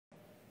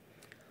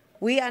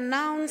we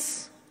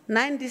announce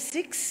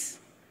 96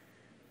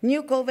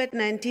 new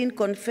COVID-19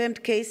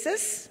 confirmed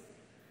cases,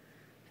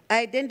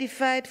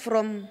 identified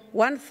from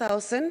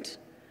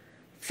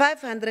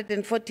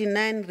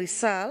 1,549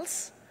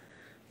 results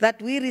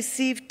that we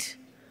received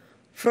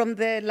from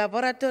the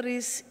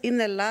laboratories in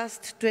the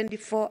last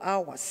 24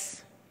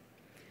 hours.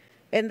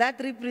 And that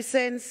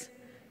represents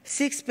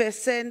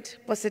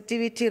 6%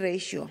 positivity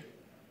ratio.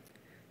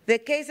 The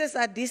cases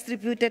are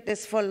distributed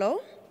as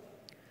follows: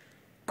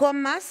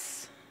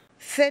 Comas,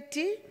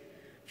 30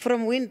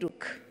 from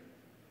WINDHOEK,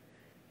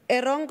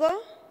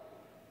 Erongo,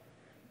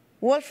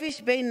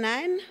 Wolfish Bay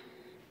 9,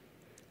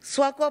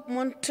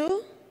 Swakopmund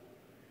 2,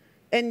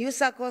 and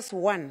Usakos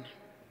 1.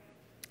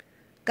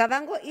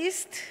 Kavango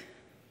East,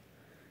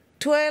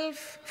 12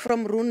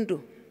 from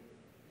Rundu.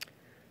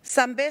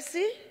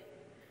 Sambesi,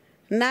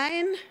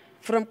 9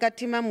 from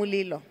Katima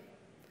Mulilo.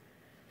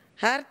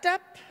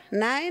 Hartap,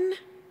 9.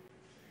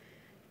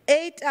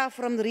 8 are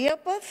from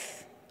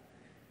Riopoth,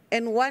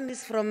 and 1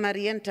 is from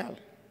Mariental.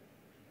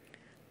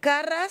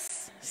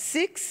 Karas,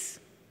 6.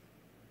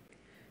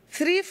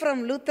 3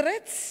 from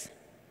Lutretz,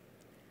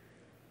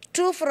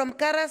 2 from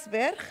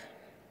Karasberg,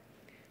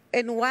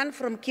 and 1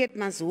 from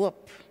Keetmanshoop.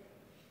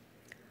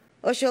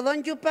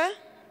 Oshodonjupa,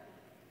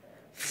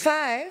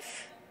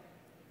 5.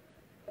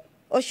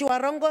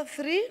 Oshuarongo,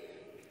 3.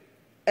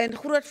 And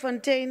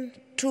Grootfontein,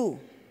 2.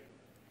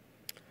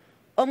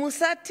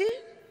 Omusati,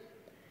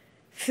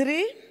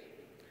 3.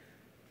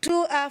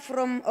 2 are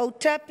from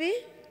Outapi,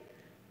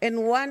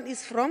 and 1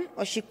 is from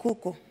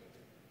Oshikuku.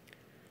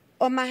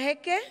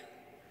 Omaheke,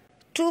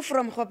 2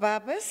 from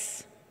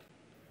Hobabes.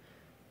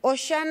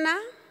 Oshana,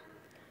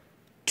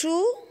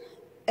 2,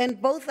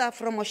 and both are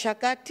from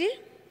Oshakati.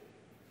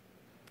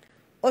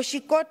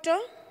 Oshikoto,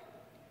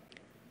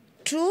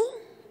 2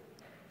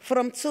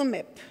 from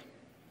Tsumeb.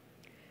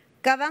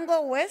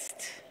 Kavango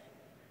West,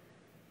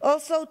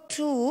 also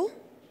 2,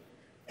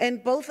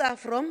 and both are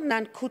from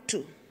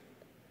Nankutu.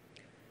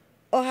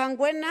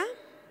 Ohangwena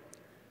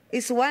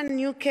is 1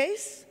 new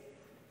case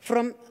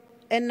from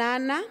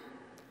Enana,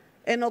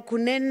 and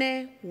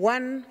Okunene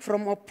 1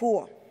 from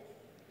Opuo.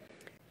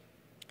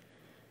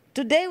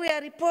 Today we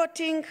are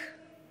reporting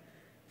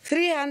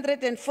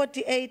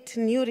 348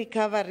 new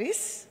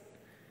recoveries,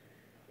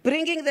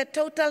 bringing the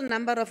total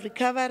number of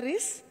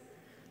recoveries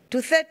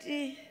to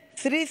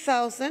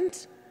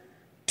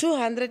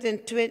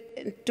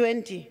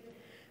 33,220,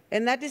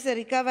 and that is a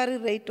recovery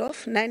rate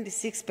of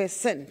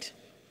 96%.